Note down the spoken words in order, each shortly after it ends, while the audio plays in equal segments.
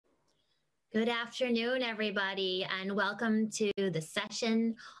Good afternoon, everybody, and welcome to the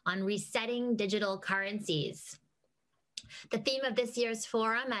session on resetting digital currencies. The theme of this year's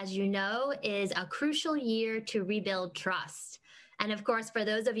forum, as you know, is a crucial year to rebuild trust. And of course, for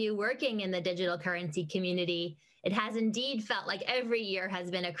those of you working in the digital currency community, it has indeed felt like every year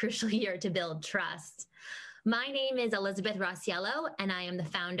has been a crucial year to build trust. My name is Elizabeth Rossiello, and I am the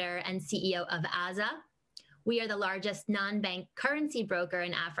founder and CEO of AZA. We are the largest non-bank currency broker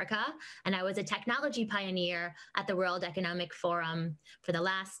in Africa, and I was a technology pioneer at the World Economic Forum for the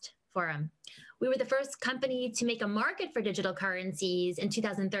last forum. We were the first company to make a market for digital currencies in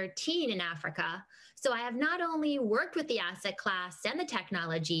 2013 in Africa. So I have not only worked with the asset class and the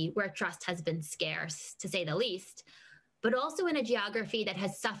technology where trust has been scarce, to say the least, but also in a geography that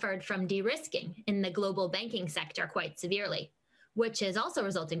has suffered from de-risking in the global banking sector quite severely, which is also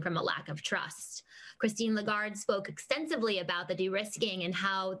resulting from a lack of trust. Christine Lagarde spoke extensively about the de-risking and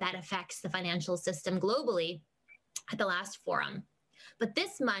how that affects the financial system globally at the last forum. But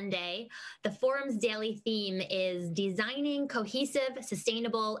this Monday, the forum's daily theme is designing cohesive,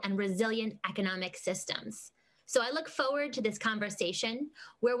 sustainable, and resilient economic systems. So I look forward to this conversation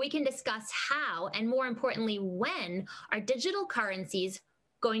where we can discuss how, and more importantly, when, are digital currencies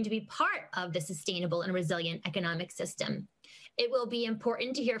going to be part of the sustainable and resilient economic system. It will be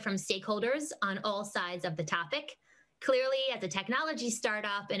important to hear from stakeholders on all sides of the topic. Clearly, as a technology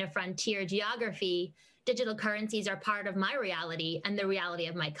startup in a frontier geography, digital currencies are part of my reality and the reality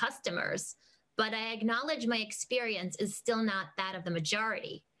of my customers. But I acknowledge my experience is still not that of the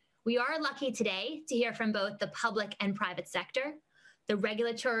majority. We are lucky today to hear from both the public and private sector, the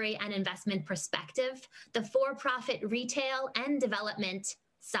regulatory and investment perspective, the for-profit retail and development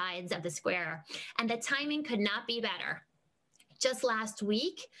sides of the square. And the timing could not be better. Just last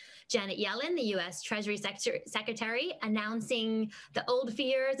week, Janet Yellen, the US Treasury Secretary, announcing the old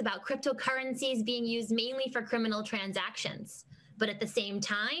fears about cryptocurrencies being used mainly for criminal transactions. But at the same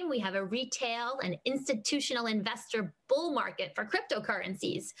time, we have a retail and institutional investor bull market for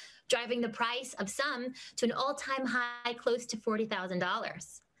cryptocurrencies, driving the price of some to an all-time high close to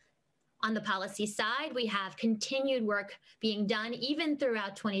 $40,000. On the policy side, we have continued work being done even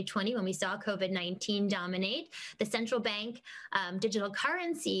throughout 2020 when we saw COVID-19 dominate. The central bank digital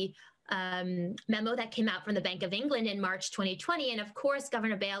currency memo that came out from the Bank of England in March 2020, and of course,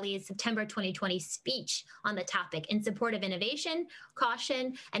 Governor Bailey's September 2020 speech on the topic in support of innovation,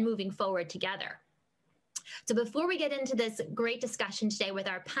 caution, and moving forward together. So before we get into this great discussion today with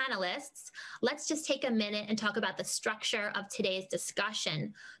our panelists, let's just take a minute and talk about the structure of today's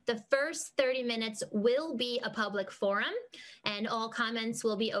discussion. The first 30 minutes will be a public forum, and all comments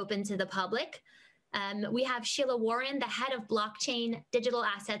will be open to the public. We have Sheila Warren, the head of blockchain, digital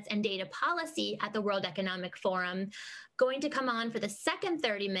assets, and data policy at the World Economic Forum, going to come on for the second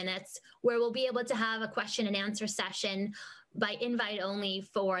 30 minutes, where we'll be able to have a question and answer session by invite only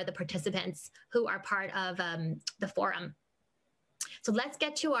for the participants who are part of the forum. So let's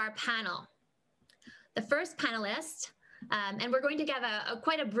get to our panel. The first panelist, and we're going to give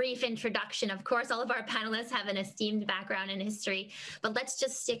quite a brief introduction. Of course, all of our panelists have an esteemed background in history, but let's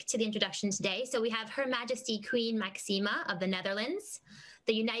just stick to the introduction today. So we have Her Majesty Queen Máxima of the Netherlands,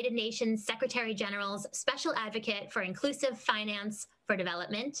 the United Nations Secretary General's Special Advocate for Inclusive Finance for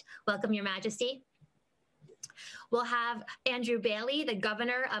Development. Welcome, Your Majesty. We'll have Andrew Bailey, the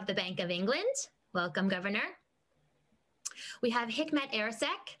Governor of the Bank of England. Welcome, Governor. We have Hikmet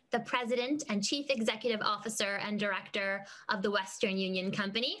Ersek, the President and Chief Executive Officer and Director of the Western Union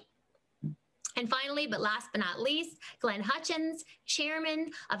Company. And finally, but last but not least, Glenn Hutchins,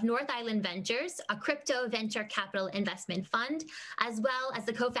 Chairman of North Island Ventures, a crypto venture capital investment fund, as well as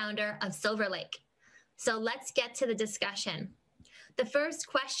the co-founder of Silver Lake. So let's get to the discussion. The first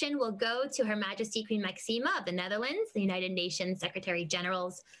question will go to Her Majesty Queen Máxima of the Netherlands, the United Nations Secretary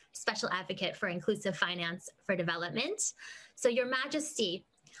General's Special Advocate for Inclusive Finance for Development. So, Your Majesty,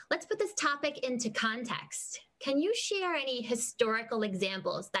 let's put this topic into context. Can you share any historical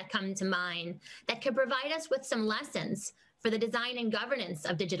examples that come to mind that could provide us with some lessons for the design and governance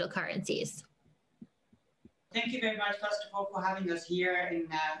of digital currencies? Thank you very much, first of all, for having us here and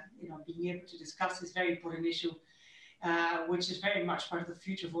being able to discuss this very important issue. Which is very much part of the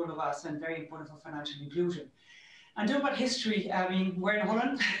future for all of us and very important for financial inclusion. And talk about history, I mean, we're in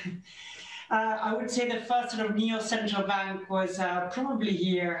Holland. I would say the first sort of neo-central bank was probably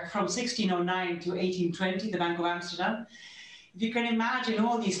here from 1609 to 1820, the Bank of Amsterdam. If you can imagine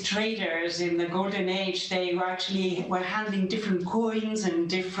all these traders in the golden age, they were handling different coins and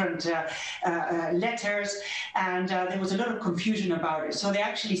different letters, and there was a lot of confusion about it. So they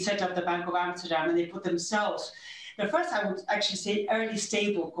actually set up the Bank of Amsterdam and they put themselves, the first I would actually say early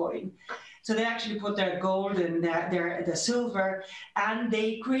stable coin. So they actually put their gold and their silver, and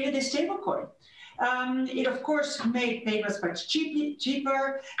they created a stablecoin. It, of course, made payments much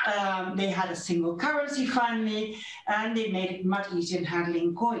cheaper. They had a single currency finally, and they made it much easier in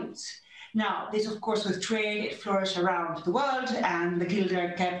handling coins. Now, this, of course, with trade, it flourished around the world, and the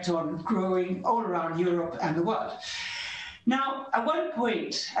guilder kept on growing all around Europe and the world. Now, at one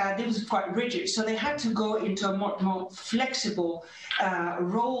point, this was quite rigid, so they had to go into a more flexible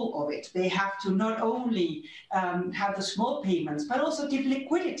role of it. They have to not only have the small payments, but also give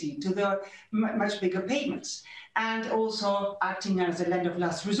liquidity to the much bigger payments, and also acting as a lender of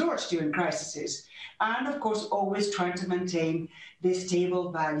last resort during crises. And of course, always trying to maintain the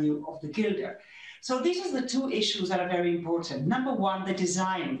stable value of the guilder. So these are the two issues that are very important. Number one, the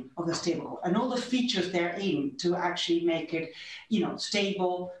design of the stablecoin and all the features therein to actually make it,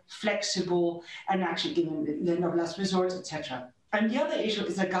 stable, flexible, and actually giving the lender of last resort, etc. And the other issue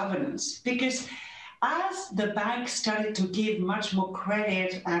is the governance, because as the bank started to give much more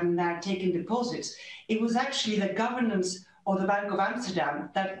credit and taking deposits, it was actually the governance of the Bank of Amsterdam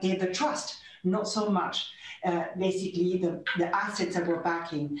that gave the trust, not so much basically the assets that were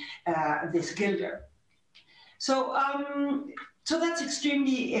backing this guilder. So that's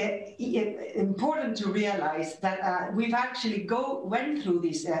extremely important to realize that we've actually went through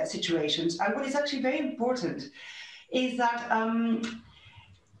these situations. And what is actually very important is that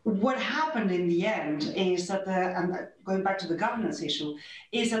what happened in the end is that going back to the governance issue,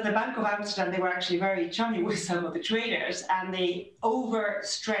 is that the Bank of Amsterdam, they were actually very chummy with some of the traders, and they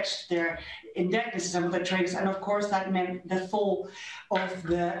overstretched their indebtedness to some of the traders, and of course that meant the fall of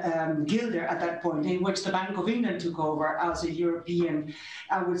the guilder at that point, in which the Bank of England took over as a European,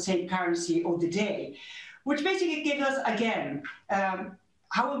 I would say, currency of the day, which basically gives us again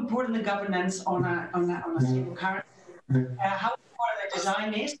how important the governance on a stable currency, how important the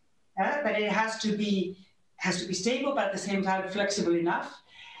design is, that it has to be stable, but at the same time flexible enough,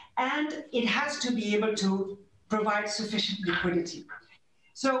 and it has to be able to provide sufficient liquidity.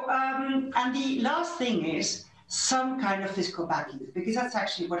 So, and the last thing is some kind of fiscal backing, because that's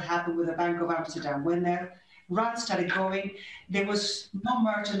actually what happened with the Bank of Amsterdam. When their run started going, there was no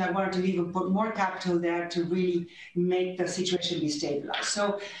merchant that wanted to even put more capital there to really make the situation be stabilized.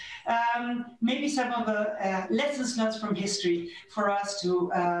 So maybe some of the lessons learned from history for us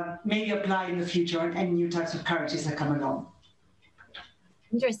to maybe apply in the future on any new types of currencies that come along.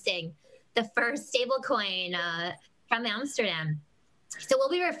 Interesting. The first stablecoin from Amsterdam. So we'll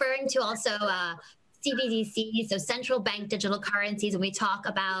be referring to also CBDCs, so central bank digital currencies, and we talk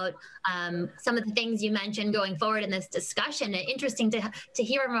about some of the things you mentioned going forward in this discussion. Interesting to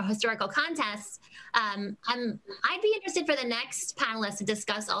hear from a historical context. I'd be interested for the next panelist to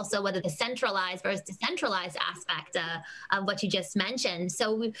discuss also whether the centralized versus decentralized aspect of what you just mentioned.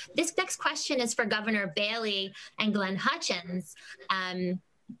 So this next question is for Governor Bailey and Glenn Hutchins,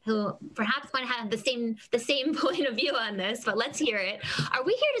 who perhaps might have the same point of view on this, but let's hear it. Are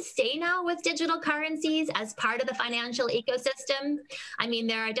we here to stay now with digital currencies as part of the financial ecosystem? I mean,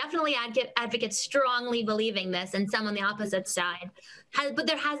 there are definitely advocates strongly believing this, and some on the opposite side. Has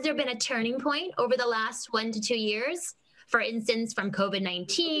there been a turning point over the last 1 to 2 years? For instance, from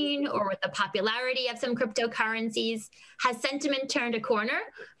COVID-19 or with the popularity of some cryptocurrencies? Has sentiment turned a corner?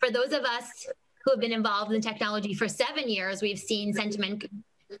 For those of us who have been involved in technology for 7 years, we've seen sentiment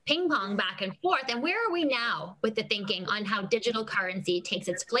ping pong back and forth. And where are we now with the thinking on how digital currency takes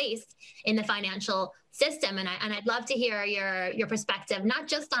its place in the financial system? And I'd love to hear your perspective, not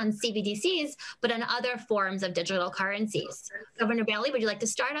just on CBDCs, but on other forms of digital currencies. Governor Bailey, would you like to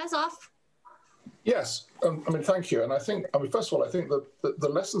start us off? Yes, thank you. And first of all, I think that the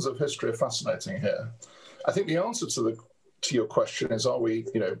lessons of history are fascinating here. I think the answer to your question is, are we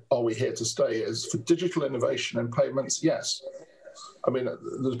here to stay? Is for digital innovation and payments, yes.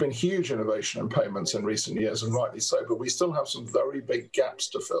 There's been huge innovation in payments in recent years, and rightly so, but we still have some very big gaps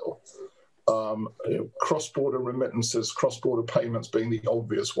to fill. Cross-border remittances, cross-border payments being the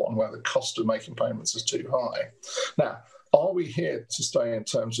obvious one, where the cost of making payments is too high. Now, are we here to stay in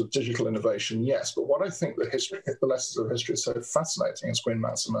terms of digital innovation? Yes, but what I think the lessons of history is so fascinating, as Queen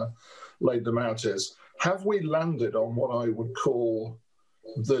Máxima laid them out, is have we landed on what I would call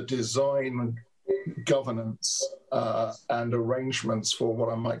the design, governance, and arrangements for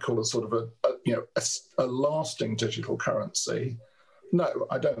what I might call a sort of a lasting digital currency? No,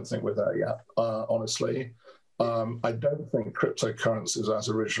 I don't think we're there yet, honestly. I don't think cryptocurrencies as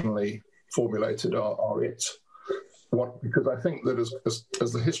originally formulated are it. Because I think that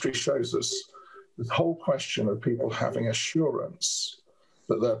as the history shows us, this whole question of people having assurance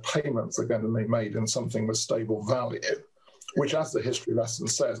that their payments are going to be made in something with stable value, which, as the history lesson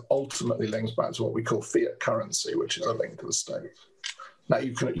says, ultimately links back to what we call fiat currency, which is a link to the state. Now,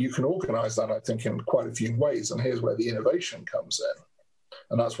 you can organize that, I think, in quite a few ways, and here's where the innovation comes in.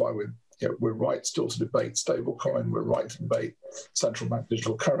 And that's why we're right still to debate stablecoin, we're right to debate central bank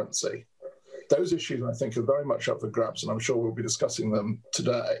digital currency. Those issues, I think, are very much up for grabs, and I'm sure we'll be discussing them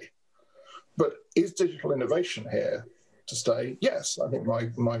today. But is digital innovation here to stay? Yes, I think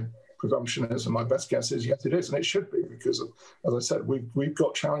my presumption is, and my best guess is, yes, it is, and it should be, because, as I said, we've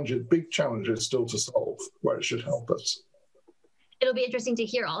got challenges, big challenges still to solve where it should help us. It'll be interesting to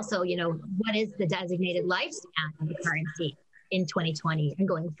hear also, what is the designated lifespan of the currency in 2020 and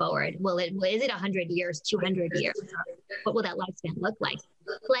going forward? Is it 100 years, 200 years? What will that lifespan look like?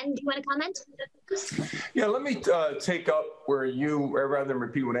 Glenn, do you want to comment? Yeah, let me take up where you, rather than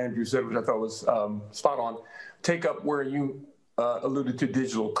repeat what Andrew said, which I thought was spot on, take up where you alluded to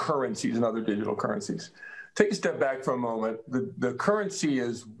digital currencies and other digital currencies. Take a step back for a moment. The currency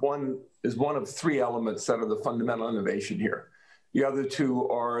is one of three elements that are the fundamental innovation here. The other two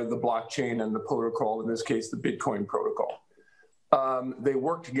are the blockchain and the protocol, in this case, the Bitcoin protocol. They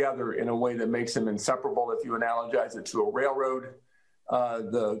work together in a way that makes them inseparable. If you analogize it to a railroad,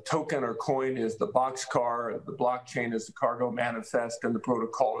 the token or coin is the boxcar, the blockchain is the cargo manifest, and the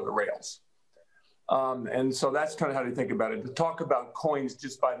protocol are the rails. And so that's kind of how to think about it. To talk about coins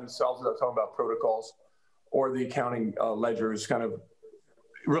just by themselves without talking about protocols or the accounting ledgers kind of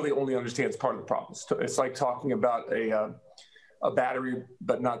really only understands part of the problem. It's like talking about a battery,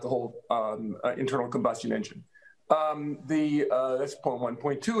 but not the whole internal combustion engine. That's point one.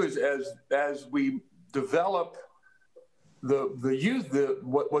 Point two is as we develop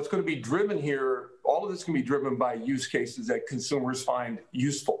what's going to be driven here, all of this can be driven by use cases that consumers find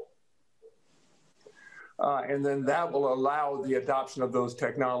useful. And then that will allow the adoption of those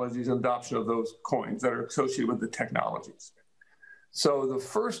technologies and adoption of those coins that are associated with the technologies. So the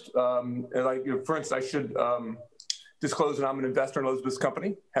first, for instance, I should disclose that I'm an investor in Elizabeth's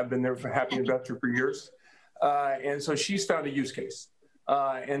company, have been there for happy investor for years. And so she's found a use case.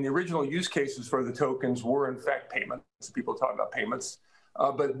 And the original use cases for the tokens were, in fact, payments. People talk about payments.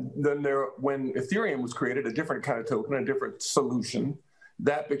 But then when Ethereum was created, a different kind of token, a different solution,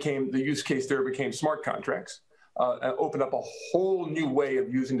 that became, the use case there became smart contracts, and opened up a whole new way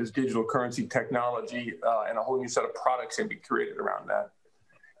of using this digital currency technology, and a whole new set of products can be created around that.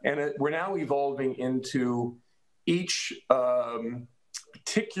 And we're now evolving into each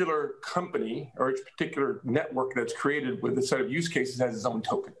particular company or each particular network that's created with a set of use cases has its own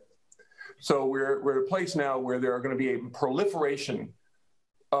token. So we're at a place now where there are going to be a proliferation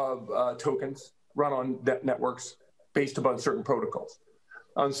of tokens run on networks based upon certain protocols.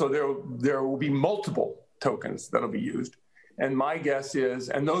 And so there will be multiple tokens that'll be used. And my guess is,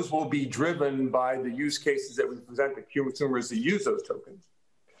 and those will be driven by the use cases that we present to consumers to use those tokens.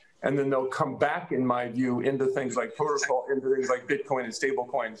 And then they'll come back, in my view, into things like protocol, into things like Bitcoin and stable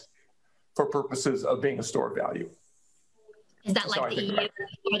coins for purposes of being a store of value. Is that like the EU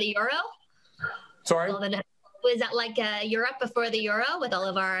or the euro? Sorry? Is that like Europe before the euro with all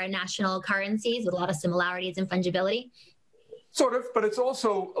of our national currencies with a lot of similarities and fungibility? Sort of, but it's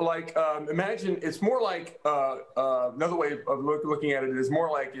also like, imagine, it's more like, another way of looking at it is more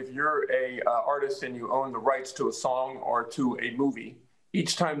like if you're a artist and you own the rights to a song or to a movie,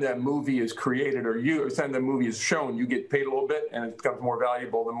 each time that movie is created or time that movie is shown, you get paid a little bit and it becomes more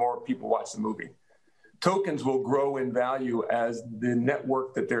valuable the more people watch the movie. Tokens will grow in value as the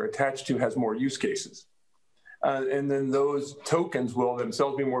network that they're attached to has more use cases. And then those tokens will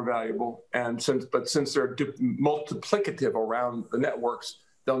themselves be more valuable. And since they're multiplicative around the networks,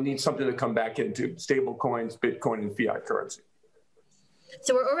 they'll need something to come back into: stable coins, Bitcoin, and fiat currency.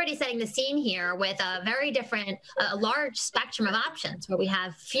 So we're already setting the scene here with a very different, a large spectrum of options where we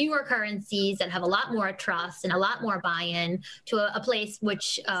have fewer currencies that have a lot more trust and a lot more buy-in to a place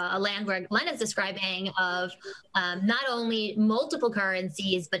which, a land where Glenn is describing of not only multiple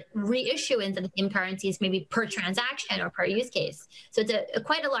currencies, but reissuance of the same currencies maybe per transaction or per use case. So it's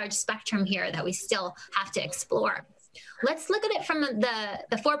quite a large spectrum here that we still have to explore. Let's look at it from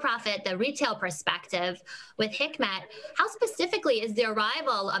the for-profit, the retail perspective with Hikmet. How specifically is the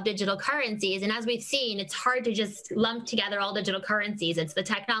arrival of digital currencies? And as we've seen, it's hard to just lump together all digital currencies. It's the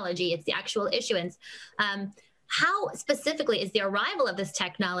technology, it's the actual issuance. How specifically is the arrival of this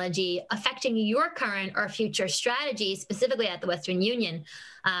technology affecting your current or future strategy, specifically at the Western Union,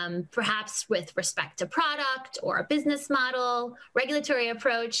 perhaps with respect to product or a business model, regulatory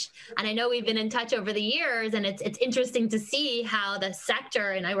approach? And I know we've been in touch over the years, and it's interesting to see how the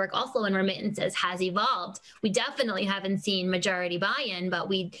sector, and I work also in remittances, has evolved. We definitely haven't seen majority buy-in, but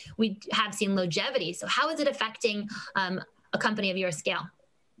we have seen longevity. So how is it affecting a company of your scale?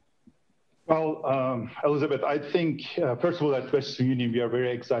 Well, Elizabeth, I think, first of all, at Western Union, we are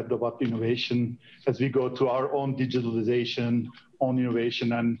very excited about innovation as we go to our own digitalization, own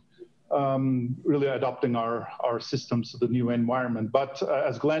innovation, and really adapting our systems to the new environment. But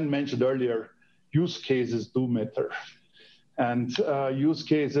as Glenn mentioned earlier, use cases do matter. And use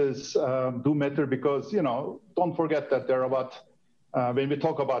cases do matter because, don't forget that there are about, when we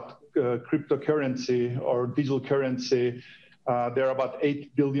talk about cryptocurrency or digital currency, there are about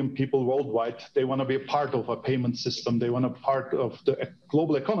 8 billion people worldwide. They want to be a part of a payment system. They want to be part of the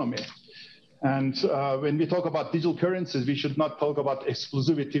global economy. And when we talk about digital currencies, we should not talk about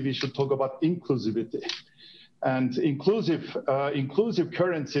exclusivity. We should talk about inclusivity. And inclusive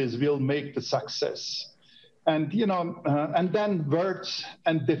currencies will make the success. And, and then words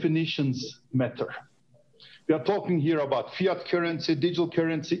and definitions matter. We are talking here about fiat currency, digital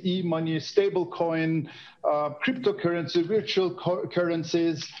currency, e-money, stable coin, cryptocurrency, virtual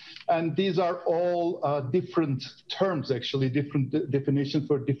currencies, and these are all different terms, actually, different definitions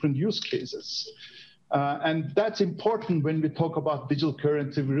for different use cases. And that's important when we talk about digital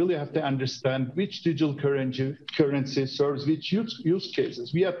currency. We really have to understand which digital currency serves which use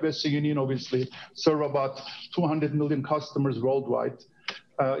cases. We at Western Union obviously serve about 200 million customers worldwide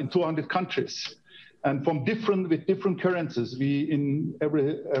in 200 countries. And with different currencies, we in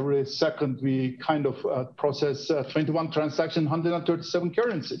every second we kind of process 21 transactions, 137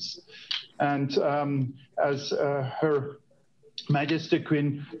 currencies. And as Her Majesty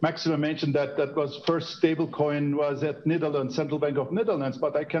Queen Máxima mentioned that was first stable coin was at Netherlands, Central Bank of Netherlands.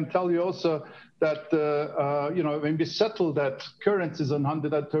 But I can tell you also that when we settle that currencies on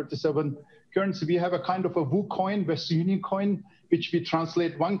 137 currency, we have a kind of a WU coin, Western Union coin, which we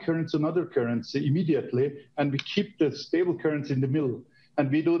translate one currency to another currency immediately, and we keep the stable currency in the middle. And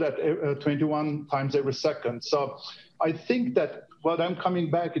we do that 21 times every second. So I think that what I'm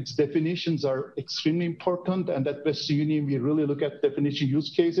coming back, its definitions are extremely important. And at Western Union, we really look at definition use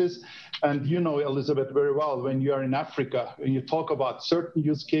cases. And you know, Elizabeth, very well, when you are in Africa, when you talk about certain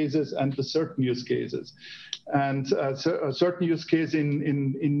use cases and the certain use cases. And a certain use case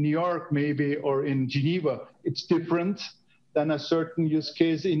in New York, maybe, or in Geneva, it's different than a certain use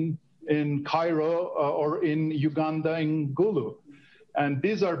case in Cairo or in Uganda, in Gulu. And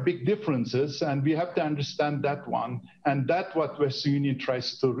these are big differences, and we have to understand that one. And that's what Western Union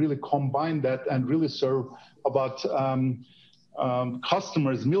tries to really combine that and really serve about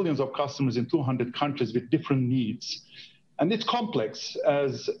customers, millions of customers in 200 countries with different needs. And it's complex.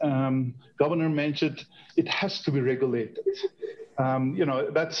 As Governor mentioned, it has to be regulated.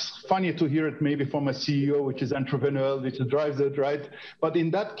 That's funny to hear it maybe from a CEO, which is entrepreneurial, which drives it, right? But in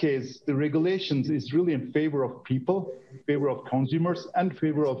that case, the regulations is really in favor of people, in favor of consumers, and in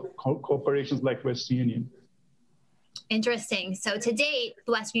favor of corporations like Western Union. Interesting. So to date,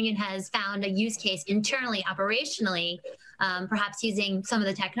 Western Union has found a use case internally, operationally, perhaps using some of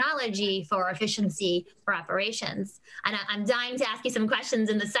the technology for efficiency for operations. And I'm dying to ask you some questions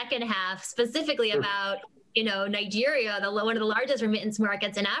in the second half, specifically about Nigeria, one of the largest remittance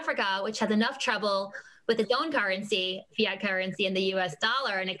markets in Africa, which has enough trouble with its own currency, fiat currency, and the US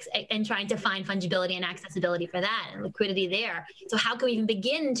dollar, and trying to find fungibility and accessibility for that and liquidity there. So how can we even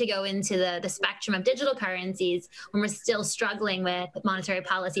begin to go into the spectrum of digital currencies when we're still struggling with monetary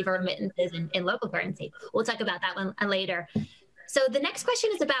policy for remittances in local currency? We'll talk about that one later. So the next question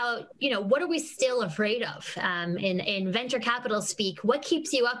is about, what are we still afraid of in venture capital speak? What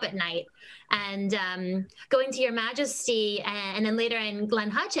keeps you up at night? And going to Your Majesty and then later in Glenn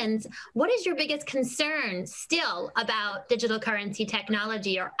Hutchins, what is your biggest concern still about digital currency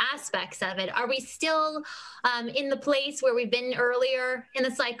technology or aspects of it? Are we still in the place where we've been earlier in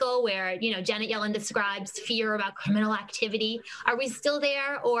the cycle where, Janet Yellen describes fear about criminal activity? Are we still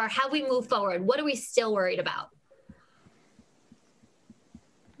there, or have we moved forward? What are we still worried about?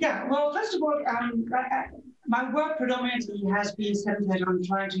 Yeah, well, first of all, my work predominantly has been centered on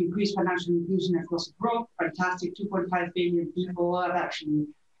trying to increase financial inclusion across the globe. Fantastic, 2.5 billion people have actually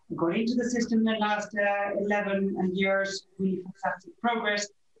got into the system in the last 11 years. Really fantastic progress,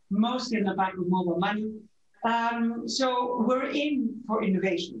 mostly on the back of mobile money. So we're in for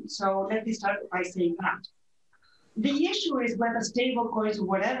innovation. So let me start by saying that. The issue is whether stable coins or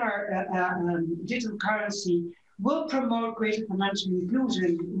whatever digital currency will promote greater financial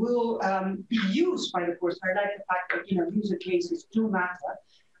inclusion, will be used by the poor. So I like the fact that user cases do matter,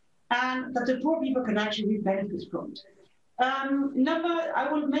 and that the poor people can actually benefit from it. I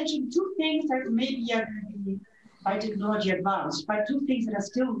will mention two things that maybe are going to be by technology advanced, but two things that are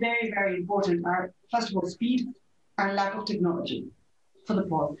still very, very important are, first of all, speed and lack of technology. for the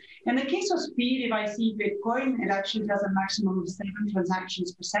poor. In the case of speed, if I see Bitcoin, it actually does a maximum of 7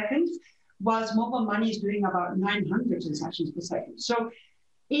 transactions per second, whilst mobile money is doing about 900 transactions per second. So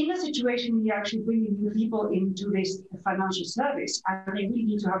in a situation where you're actually bringing new people into this financial service, and they really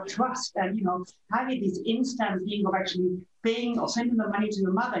need to have trust, and having this instant thing of actually paying or sending the money to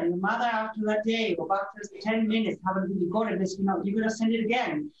your mother, and your mother after that day or after 10 minutes haven't really got it, you're going to send it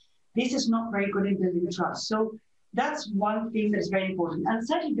again. This is not very good in building trust. So that's one thing that's very important, and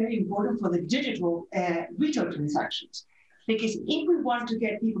certainly very important for the digital retail transactions. Because if we want to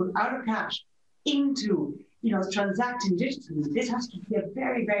get people out of cash into transacting digitally, this has to be a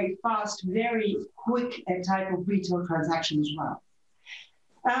very, very fast, very quick type of retail transaction as well.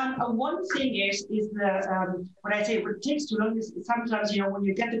 One thing is the what I say, what takes too long is sometimes when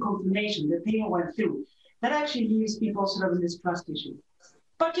you get the confirmation the payment went through, that actually leaves people sort of in this trust issue.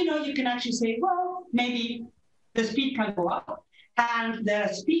 But you can actually say, well, maybe the speed can go up. And the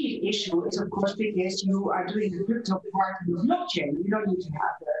speed issue is, of course, because you are doing the crypto part of the blockchain. You don't need to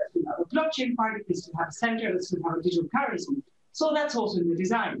have the blockchain part, it needs to have a center, it needs to have a digital currency. So that's also in the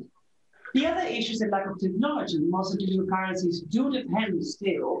design. The other issue is the lack of technology. Most of digital currencies do depend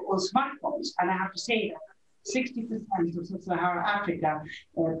still on smartphones. And I have to say that 60% of Sub-Saharan Africa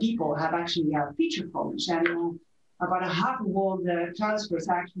people have actually feature phones. And about half of all the transfers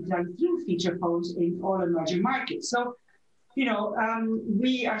are actually done through feature phones in all emerging markets. So,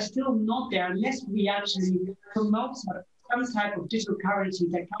 we are still not there unless we actually promote some type of digital currency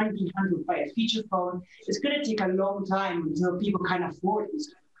that can be handled by a feature phone. It's going to take a long time until people can afford this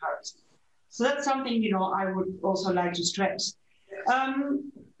type of currency. So that's something, I would also like to stress.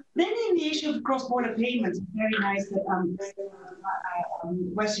 Then in the issue of cross-border payments, it's very nice that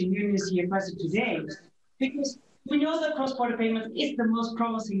Western Union is here present today, because we know that cross-border payments is the most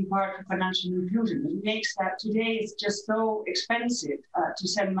promising part of financial inclusion. It makes that today it's just so expensive to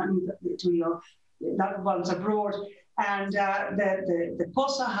send money to your loved ones abroad, and the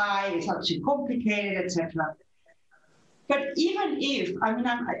costs are high, it's actually complicated, etc. But even if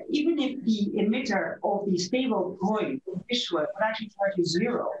the emitter of the stable coin issuer would actually charge you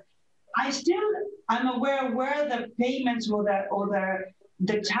zero, I'm aware where the payments or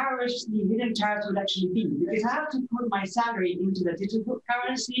the tariffs, the hidden tariffs would actually be, because I have to put my salary into the digital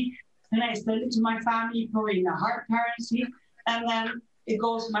currency, then I send it to my family, probably in a hard currency, and then it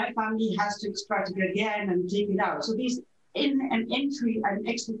goes, my family has to extract it again and take it out. So these in and entry and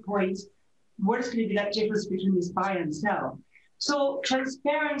exit points, what is going to be that difference between this buy and sell? So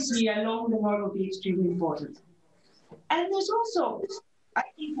transparency along the road will be extremely important. And there's also, I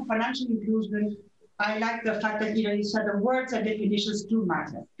think for financial inclusion, I like the fact that you said the words and definitions do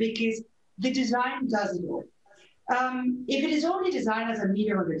matter, because the design does it all. If it is only designed as a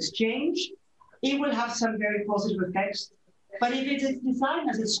medium of exchange, it will have some very positive effects. But if it is designed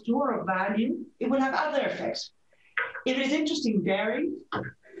as a store of value, it will have other effects. If it is interesting bearing,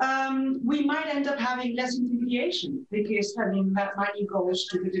 we might end up having less intermediation, because that money goes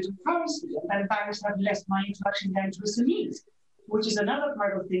to the digital currency, and then banks have less money to actually lend to SMEs, which is another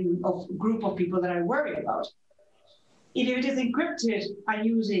part of group of people that I worry about. If it is encrypted and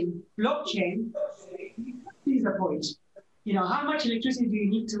using blockchain, these are points. How much electricity do you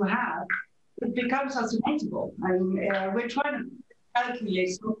need to have? It becomes unsustainable. We're trying to calculate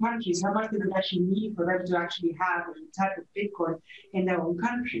some countries how much they would actually need for them to actually have a type of Bitcoin in their own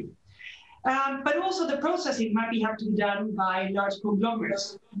country. But also the processing might have to be done by large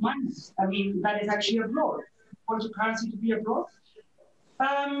conglomerates. That is actually abroad. Want your currency to be abroad?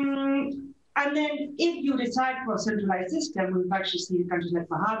 And then if you decide for a centralized system, we've actually seen countries like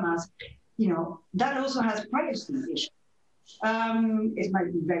Bahamas, that also has privacy issues. It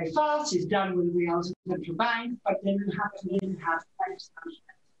might be very fast, it's done with the central bank, but then you have to really have privacy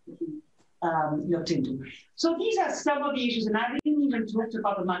to be looked into. So these are some of the issues, and I didn't even talk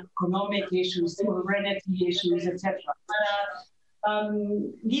about the macroeconomic issues, sovereignty issues, etc.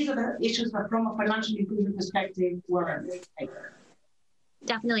 These are the issues that from a financial inclusion perspective were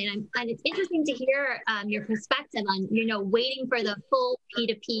Definitely, and it's interesting to hear your perspective on waiting for the full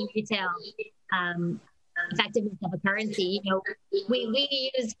P2P retail effectiveness of a currency.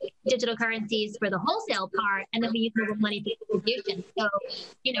 We use digital currencies for the wholesale part, and then we use mobile money for distribution. So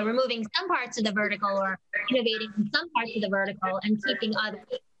removing some parts of the vertical or innovating in some parts of the vertical and keeping others,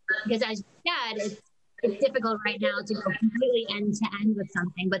 because as you said, it's difficult right now to go completely end to end with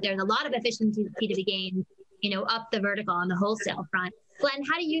something, but there's a lot of efficiency to be gained, up the vertical on the wholesale front. Glenn,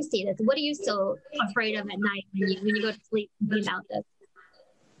 how do you see this? What are you so afraid of at night when you go to sleep thinking about this?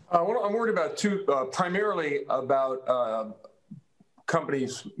 Well, I'm worried about primarily about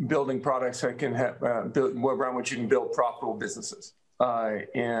companies building products that can have around which you can build profitable businesses.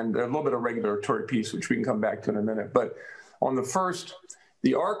 and a little bit of regulatory piece, which we can come back to in a minute. But on the first,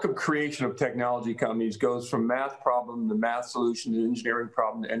 the arc of creation of technology companies goes from math problem to math solution to engineering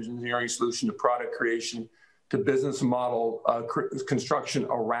problem to engineering solution to product creation to business model construction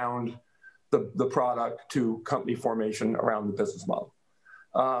around the product to company formation around the business model.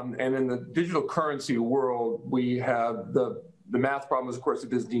 And in the digital currency world, we have the math problem is, of course, the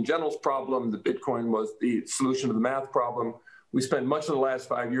Byzantine generals problem. The Bitcoin was the solution to the math problem. We spent much of the last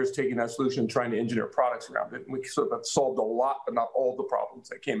 5 years taking that solution and trying to engineer products around it. And we sort of have solved a lot, but not all the problems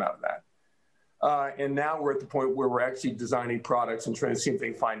that came out of that. And now we're at the point where we're actually designing products and trying to see if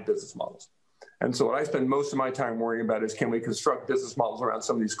they can find business models. And so what I spend most of my time worrying about is, can we construct business models around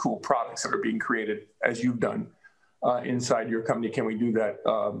some of these cool products that are being created, as you've done inside your company? Can we do that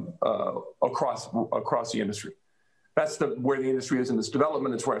across the industry? That's where the industry is in this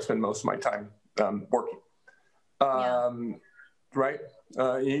development. It's where I spend most of my time working. Right?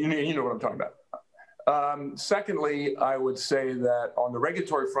 You know what I'm talking about. Secondly, I would say that on the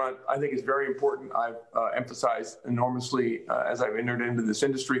regulatory front, I think it's very important. I've emphasized enormously as I've entered into this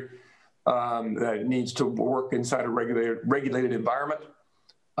industry that it needs to work inside a regulated environment,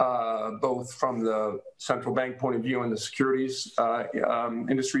 both from the central bank point of view and the securities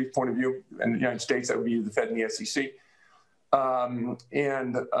industry point of view. In the United States, that would be the Fed and the SEC.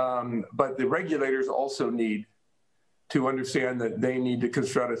 But the regulators also need to understand that they need to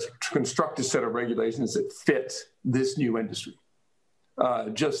construct a set of regulations that fit this new industry,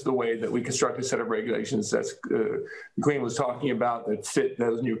 just the way that we construct a set of regulations that Queen was talking about that fit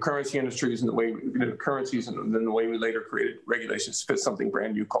those new currency industries and the way currencies, and then the way we later created regulations to fit something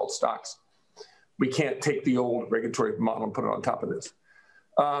brand new called stocks. We can't take the old regulatory model and put it on top of this.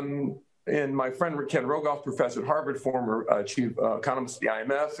 And my friend Ken Rogoff, professor at Harvard, former chief economist of the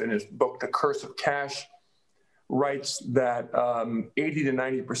IMF, in his book, The Curse of Cash, writes that 80 to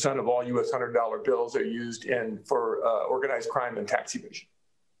 90% of all US $100 bills are used for organized crime and tax evasion.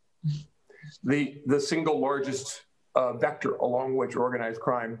 The single largest vector along which organized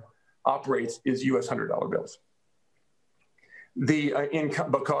crime operates is US $100 bills.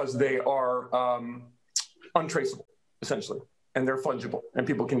 Because they are untraceable, essentially, and they're fungible, and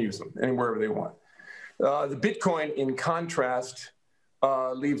people can use them anywhere they want. The Bitcoin, in contrast,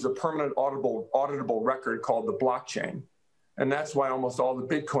 leaves a permanent auditable record called the blockchain. And that's why almost all the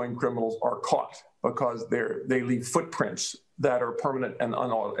Bitcoin criminals are caught, because they leave footprints that are permanent and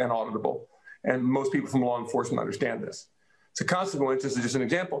auditable. And most people from law enforcement understand this. As a consequence, this is just an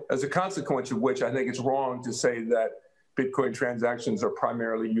example, as a consequence of which I think it's wrong to say that Bitcoin transactions are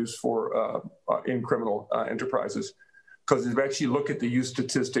primarily used for in criminal enterprises. Because if you actually look at the use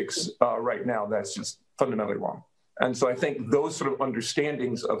statistics right now, that's just fundamentally wrong. And so I think those sort of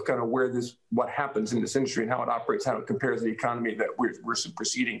understandings of kind of what happens in this industry and how it operates, how it compares to the economy that we're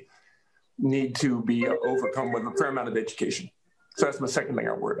proceeding, need to be overcome with a fair amount of education. So that's my second thing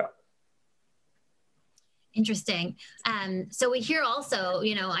I worry about. Interesting. So we hear also,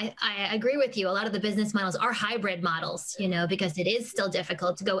 I agree with you. A lot of the business models are hybrid models, because it is still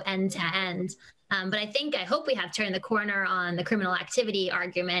difficult to go end to end. But I hope we have turned the corner on the criminal activity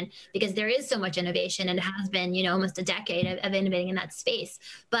argument, because there is so much innovation, and it has been, almost a decade of innovating in that space.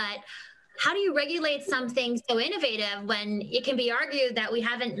 But how do you regulate something so innovative when it can be argued that we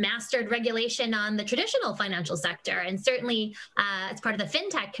haven't mastered regulation on the traditional financial sector? And certainly as part of the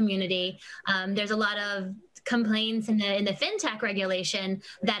fintech community, there's a lot of complaints in the fintech regulation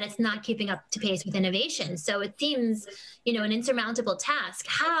that it's not keeping up to pace with innovation. So it seems, an insurmountable task.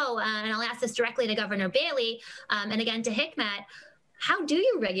 How, and I'll ask this directly to Governor Bailey, and again to Hikmet, how do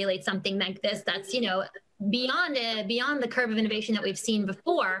you regulate something like this that's, beyond the curve of innovation that we've seen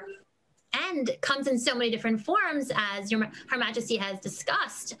before, and comes in so many different forms, as Her Majesty has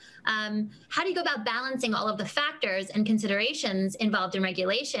discussed? How do you go about balancing all of the factors and considerations involved in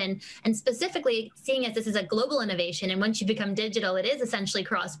regulation, and specifically seeing as this is a global innovation, and once you become digital, it is essentially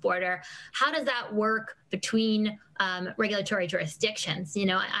cross-border? How does that work between regulatory jurisdictions?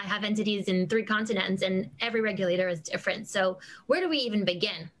 I have entities in 3 continents, and every regulator is different. So where do we even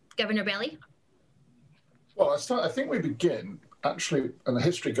begin? Governor Bailey? Well, I think we begin, actually, and the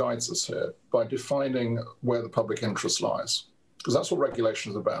history guides us here, by defining where the public interest lies. Because that's what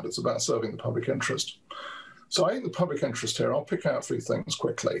regulation is about. It's about serving the public interest. So I think the public interest here, I'll pick out 3 things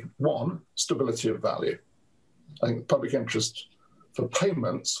quickly. 1, stability of value. I think the public interest for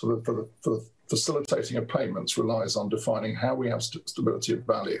payments, for the facilitating of payments, relies on defining how we have stability of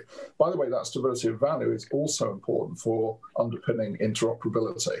value. By the way, that stability of value is also important for underpinning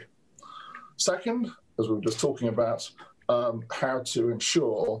interoperability. Second, as we were just talking about, how to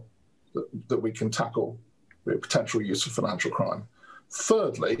ensure that we can tackle the potential use of financial crime.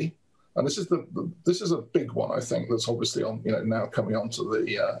 Thirdly, and this is a big one, I think, that's obviously on, now coming onto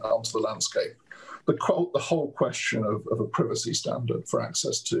the landscape. The whole question of a privacy standard for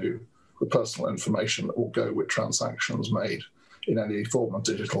access to the personal information that will go with transactions made in any form of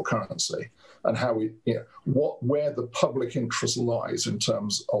digital currency, and how where the public interest lies in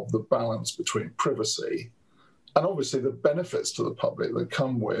terms of the balance between privacy and obviously the benefits to the public that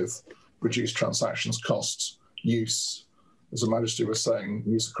come with reduced transactions costs, use, as Her Majesty was saying,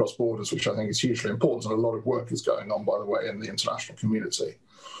 use across borders, which I think is hugely important, and a lot of work is going on, by the way, in the international community.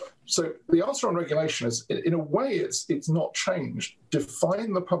 So the answer on regulation is, in a way, it's not changed.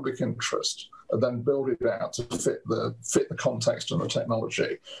 Define the public interest and then build it out to fit the context and the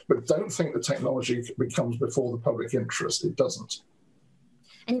technology. But don't think the technology becomes before the public interest. It doesn't.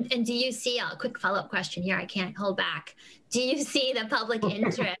 And do you see, a quick follow-up question here, I can't hold back. Do you see the public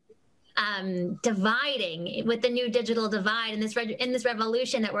interest dividing with the new digital divide in this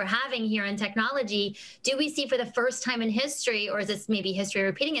revolution that we're having here in technology? Do we see for the first time in history, or is this maybe history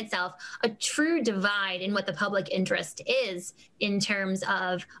repeating itself, a true divide in what the public interest is in terms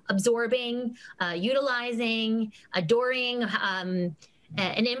of absorbing, utilizing, adoring, and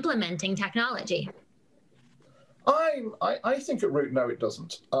implementing technology? I think at root, no, it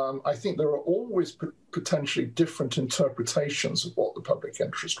doesn't. I think there are always potentially different interpretations of what the public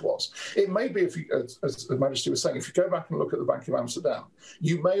interest was. It may be, as Her Majesty was saying, if you go back and look at the Bank of Amsterdam,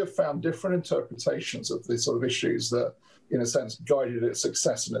 you may have found different interpretations of the sort of issues that, in a sense, guided its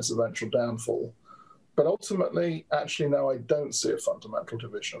success and its eventual downfall. But ultimately, actually, no, I don't see a fundamental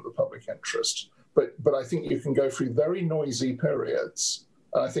division of the public interest. But I think you can go through very noisy periods.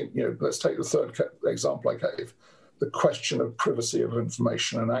 And I think, let's take the third example I gave, the question of privacy of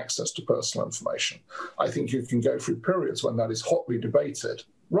information and access to personal information. I think you can go through periods when that is hotly debated,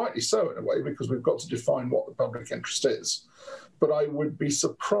 rightly so in a way, because we've got to define what the public interest is. But I would be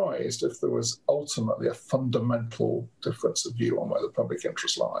surprised if there was ultimately a fundamental difference of view on where the public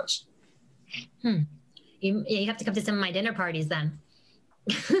interest lies. You have to come to some of my dinner parties then.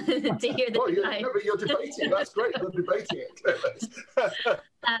 To hear the but you're debating. That's great. You're debating it.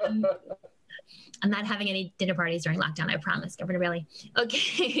 I'm not having any dinner parties during lockdown, I promise, Governor Bailey.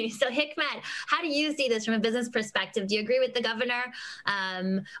 Okay, so Hikmet, how do you see this from a business perspective? Do you agree with the governor?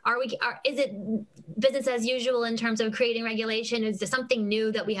 Is it business as usual in terms of creating regulation? Is there something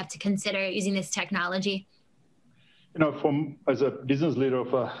new that we have to consider using this technology? As a business leader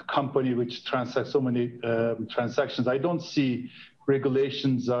of a company which transacts so many transactions, I don't see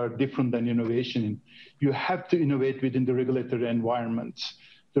regulations are different than innovation. You have to innovate within the regulatory environment.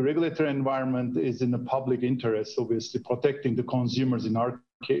 The regulatory environment is in the public interest, obviously, protecting the consumers in our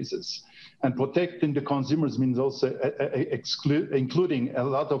cases. And protecting the consumers means also including a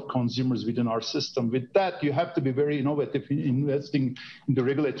lot of consumers within our system. With that, you have to be very innovative in investing in the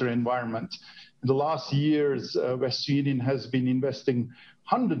regulatory environment. In the last years, Western Union has been investing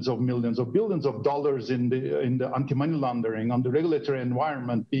hundreds of millions or billions of dollars in the anti-money laundering, on the regulatory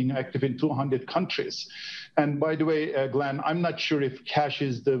environment, being active in 200 countries. And by the way, Glenn, I'm not sure if cash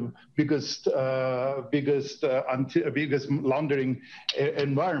is the biggest laundering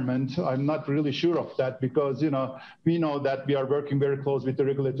environment. I'm not really sure of that because, we know that we are working very close with the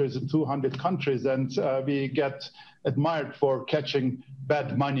regulators in 200 countries, and we get admired for catching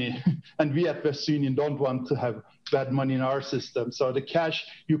bad money. And we at Western Union don't want to have bad money in our system. So the cash,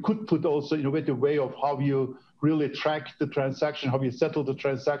 you could put also innovative way of how you really track the transaction, how you settle the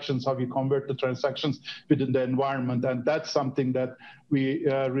transactions, how you convert the transactions within the environment. And that's something that we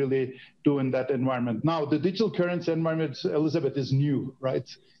really do in that environment. Now, the digital currency environment, Elizabeth, is new, right?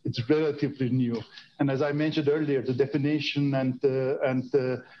 It's relatively new. And as I mentioned earlier, the definition and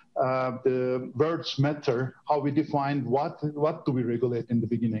the words matter, how we define what do we regulate in the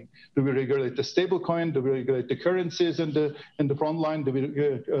beginning. Do we regulate the stable coin? Do we regulate the currencies in the front line? Do we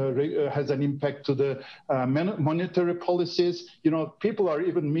has an impact to the monetary policies? People are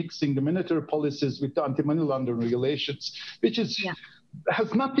even mixing the monetary policies with the anti-money laundering regulations, which is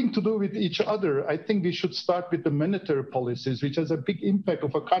has nothing to do with each other. I think we should start with the monetary policies, which has a big impact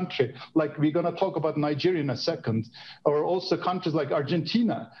of a country. Like we're going to talk about Nigeria in a second, or also countries like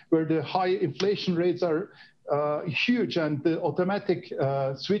Argentina, where the high inflation rates are huge, and the automatic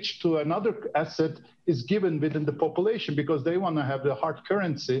switch to another asset is given within the population because they want to have the hard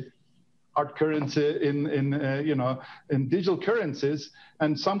currency in digital currencies.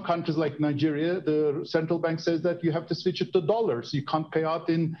 And some countries like Nigeria, the central bank says that you have to switch it to dollars. You can't pay out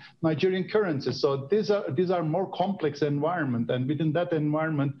in Nigerian currency. So these are more complex environment. And within that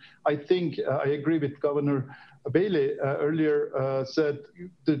environment, I think I agree with Governor Bailey earlier said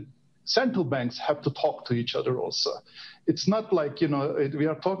the central banks have to talk to each other also. It's not like, we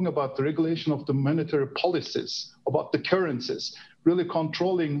are talking about the regulation of the monetary policies, about the currencies, really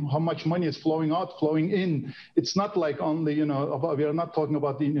controlling how much money is flowing out, flowing in. It's not like only, we are not talking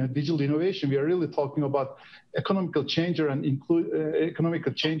about the digital innovation. We are really talking about economical change and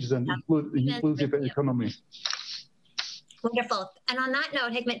economical changes and inclusive economy. Wonderful. And on that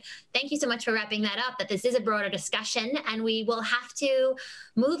note, Hikmet, thank you so much for wrapping that up, that this is a broader discussion, and we will have to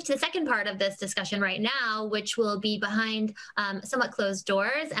move to the second part of this discussion right now, which will be behind somewhat closed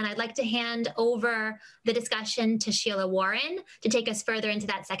doors. And I'd like to hand over the discussion to Sheila Warren to take us further into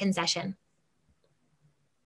that second session.